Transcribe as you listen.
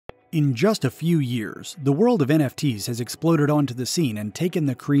In just a few years, the world of NFTs has exploded onto the scene and taken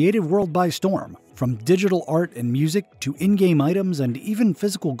the creative world by storm. From digital art and music to in-game items and even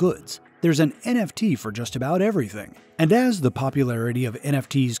physical goods, there's an NFT for just about everything. And as the popularity of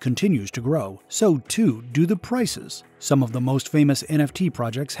NFTs continues to grow, so too do the prices. Some of the most famous NFT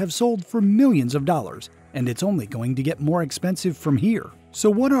projects have sold for millions of dollars, and it's only going to get more expensive from here. So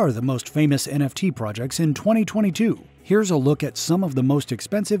what are the most famous NFT projects in 2022? Here's a look at some of the most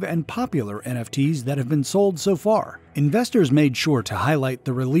expensive and popular NFTs that have been sold so far. Investors made sure to highlight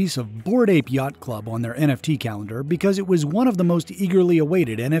the release of Bored Ape Yacht Club on their NFT calendar because it was one of the most eagerly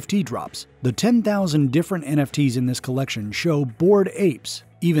awaited NFT drops. The 10,000 different NFTs in this collection show bored apes.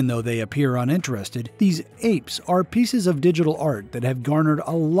 Even though they appear uninterested, these apes are pieces of digital art that have garnered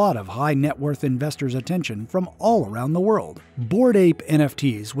a lot of high net worth investors' attention from all around the world. Bored Ape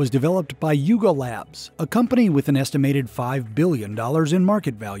NFTs was developed by Yuga Labs, a company with an estimated $5 billion in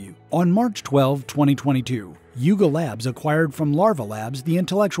market value. On March 12, 2022, Yuga Labs acquired from Larva Labs the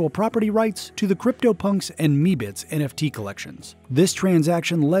intellectual property rights to the CryptoPunks and Meebits NFT collections. This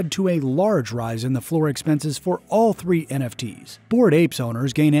transaction led to a large rise in the floor expenses for all three NFTs. Bored Apes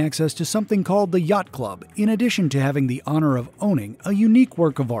owners gain access to something called the Yacht Club, in addition to having the honor of owning a unique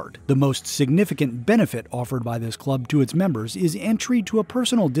work of art. The most significant benefit offered by this club to its members is entry to a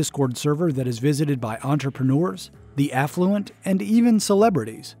personal Discord server that is visited by entrepreneurs, the affluent, and even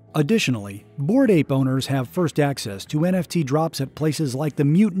celebrities. Additionally, Bored Ape owners have first access to NFT drops at places like the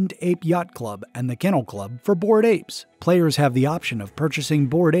Mutant Ape Yacht Club and the Kennel Club for Bored Apes. Players have the option of purchasing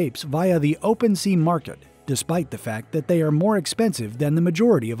Bored Apes via the OpenSea market, despite the fact that they are more expensive than the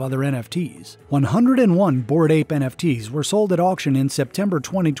majority of other NFTs. 101 Bored Ape NFTs were sold at auction in September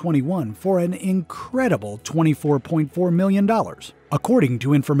 2021 for an incredible $24.4 million, according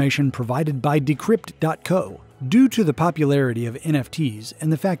to information provided by Decrypt.co. Due to the popularity of NFTs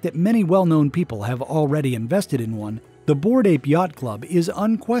and the fact that many well-known people have already invested in one, the Bored Ape Yacht Club is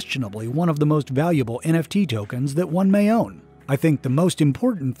unquestionably one of the most valuable NFT tokens that one may own. I think the most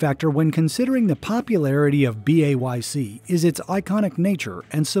important factor when considering the popularity of BAYC is its iconic nature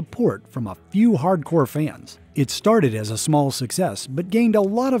and support from a few hardcore fans. It started as a small success, but gained a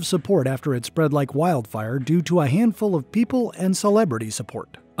lot of support after it spread like wildfire due to a handful of people and celebrity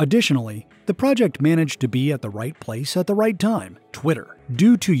support. Additionally, the project managed to be at the right place at the right time, Twitter.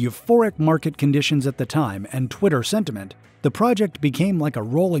 Due to euphoric market conditions at the time and Twitter sentiment, the project became like a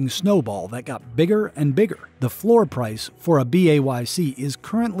rolling snowball that got bigger and bigger. The floor price for a BAYC is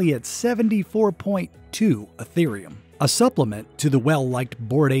currently at 74.2 Ethereum. A supplement to the well-liked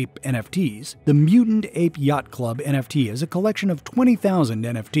Bored Ape NFTs, the Mutant Ape Yacht Club NFT is a collection of 20,000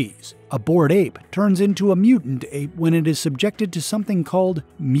 NFTs. A bored ape turns into a mutant ape when it is subjected to something called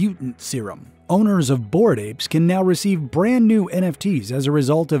mutant serum. Owners of bored apes can now receive brand new NFTs as a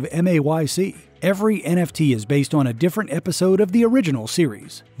result of MAYC. Every NFT is based on a different episode of the original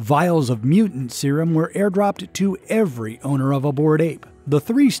series. Vials of mutant serum were airdropped to every owner of a bored ape. The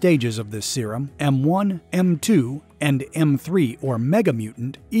three stages of this serum, M1, M2, and M3 or Mega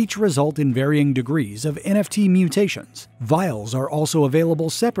Mutant, each result in varying degrees of NFT mutations. Vials are also available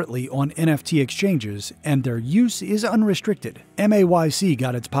separately on NFT exchanges, and their use is unrestricted. MAYC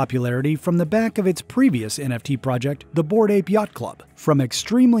got its popularity from the back of its previous NFT project, the Bored Ape Yacht Club. From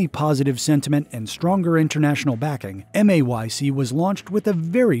extremely positive sentiment and stronger international backing, MAYC was launched with a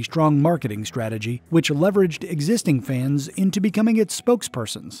very strong marketing strategy, which leveraged existing fans into becoming its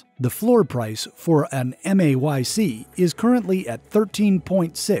spokespersons. The floor price for an MAYC is currently at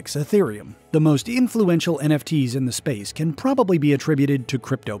 13.6 Ethereum. The most influential NFTs in the space can probably be attributed to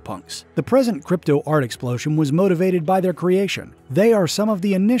CryptoPunks. The present crypto art explosion was motivated by their creation. They are some of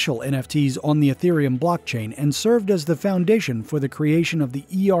the initial NFTs on the Ethereum blockchain and served as the foundation for the creation of the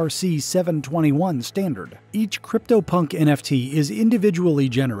ERC 721 standard. Each CryptoPunk NFT is individually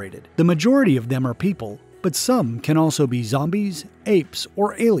generated. The majority of them are people, but some can also be zombies, apes,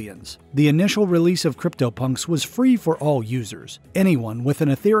 or aliens. The initial release of CryptoPunks was free for all users. Anyone with an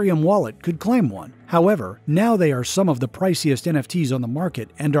Ethereum wallet could claim one. However, now they are some of the priciest NFTs on the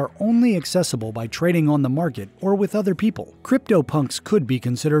market and are only accessible by trading on the market or with other people. CryptoPunks could be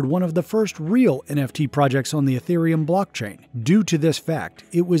considered one of the first real NFT projects on the Ethereum blockchain. Due to this fact,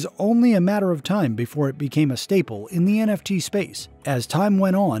 it was only a matter of time before it became a staple in the NFT space. As time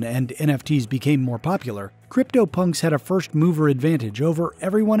went on and NFTs became more popular, CryptoPunks had a first-mover advantage over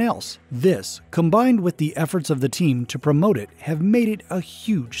everyone else. This, combined with the efforts of the team to promote it, have made it a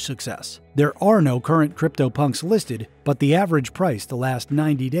huge success. There are no current CryptoPunks listed, but the average price the last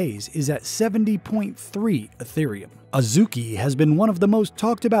 90 days is at 70.3 Ethereum. AZUKI has been one of the most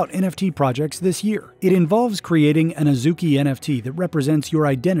talked about NFT projects this year. It involves creating an AZUKI NFT that represents your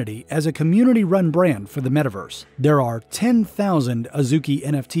identity as a community-run brand for the metaverse. There are 10,000 AZUKI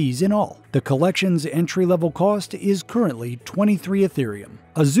NFTs in all. The collection's entry-level cost is currently 23 Ethereum.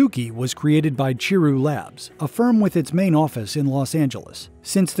 AZUKI was created by Chiru Labs, a firm with its main office in Los Angeles.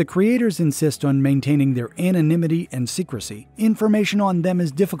 Since the creators insist on maintaining their anonymity and secrecy, information on them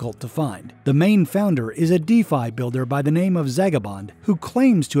is difficult to find. The main founder is a DeFi builder by the name of Zagabond, who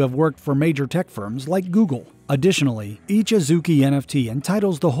claims to have worked for major tech firms like Google. Additionally, each AZUKI NFT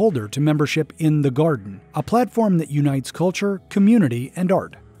entitles the holder to membership in The Garden, a platform that unites culture, community, and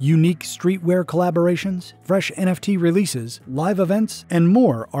art. Unique streetwear collaborations, fresh NFT releases, live events, and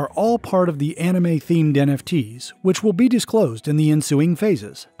more are all part of the anime-themed NFTs, which will be disclosed in the ensuing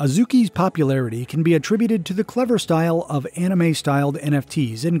phases. AZUKI's popularity can be attributed to the clever style of anime-styled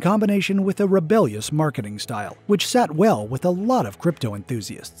NFTs in combination with a rebellious marketing style, which sat well with a lot of crypto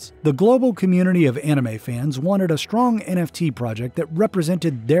enthusiasts. The global community of anime fans wanted a strong NFT project that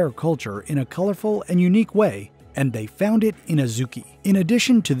represented their culture in a colorful and unique way, and they found it in AZUKI. In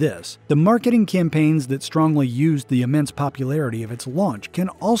addition to this, the marketing campaigns that strongly used the immense popularity of its launch can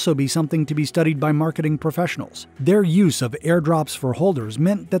also be something to be studied by marketing professionals. Their use of airdrops for holders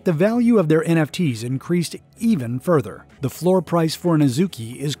meant that the value of their NFTs increased even further. The floor price for an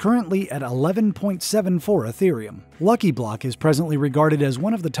AZUKI is currently at 11.74 Ethereum. Lucky Block is presently regarded as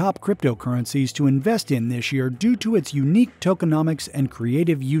one of the top cryptocurrencies to invest in this year due to its unique tokenomics and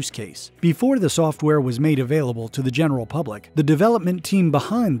creative use case. Before the software was made available to the general public, the development team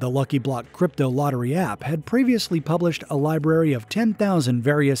behind the Lucky Block crypto lottery app had previously published a library of 10,000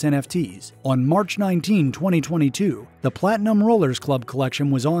 various NFTs. On March 19, 2022, the Platinum Rollers Club collection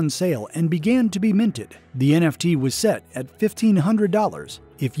was on sale and began to be minted. The NFT was set at $1,500.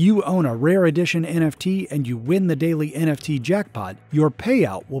 If you own a rare edition NFT and you win the daily NFT jackpot, your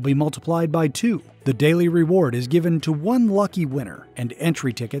payout will be multiplied by 2. The daily reward is given to one lucky winner, and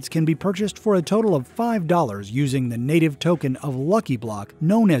entry tickets can be purchased for a total of $5 using the native token of Lucky Block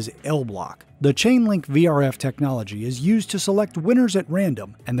known as L-Block. The Chainlink VRF technology is used to select winners at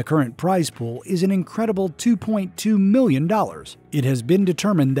random, and the current prize pool is an incredible $2.2 million. It has been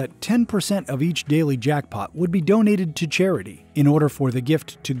determined that 10% of each daily jackpot would be donated to charity. In order for the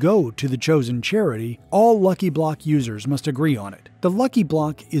gift to go to the chosen charity, all Lucky Block users must agree on it. The Lucky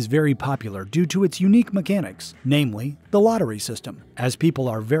Block is very popular due to its unique mechanics, namely the lottery system. As people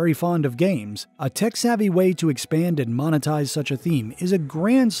are very fond of games, a tech-savvy way to expand and monetize such a theme is a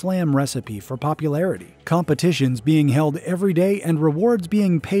grand slam recipe for popularity. Competitions being held every day and rewards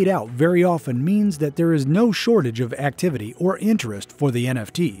being paid out very often means that there is no shortage of activity or interest for the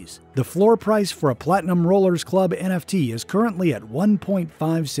NFTs. The floor price for a Platinum Rollers Club NFT is currently at 1.56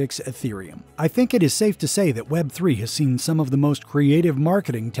 Ethereum. I think it is safe to say that Web3 has seen some of the most creative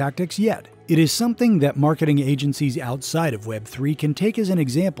marketing tactics yet. It is something that marketing agencies outside of Web3 can take as an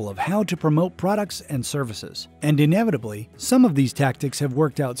example of how to promote products and services. And inevitably, some of these tactics have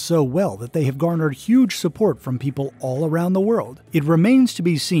worked out so well that they have garnered huge support from people all around the world. It remains to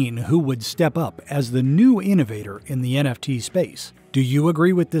be seen who would step up as the new innovator in the NFT space. Do you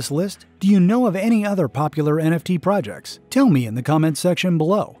agree with this list? Do you know of any other popular NFT projects? Tell me in the comments section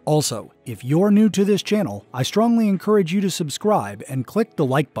below. Also, if you're new to this channel, I strongly encourage you to subscribe and click the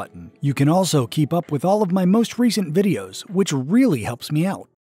like button. You can also keep up with all of my most recent videos, which really helps me out.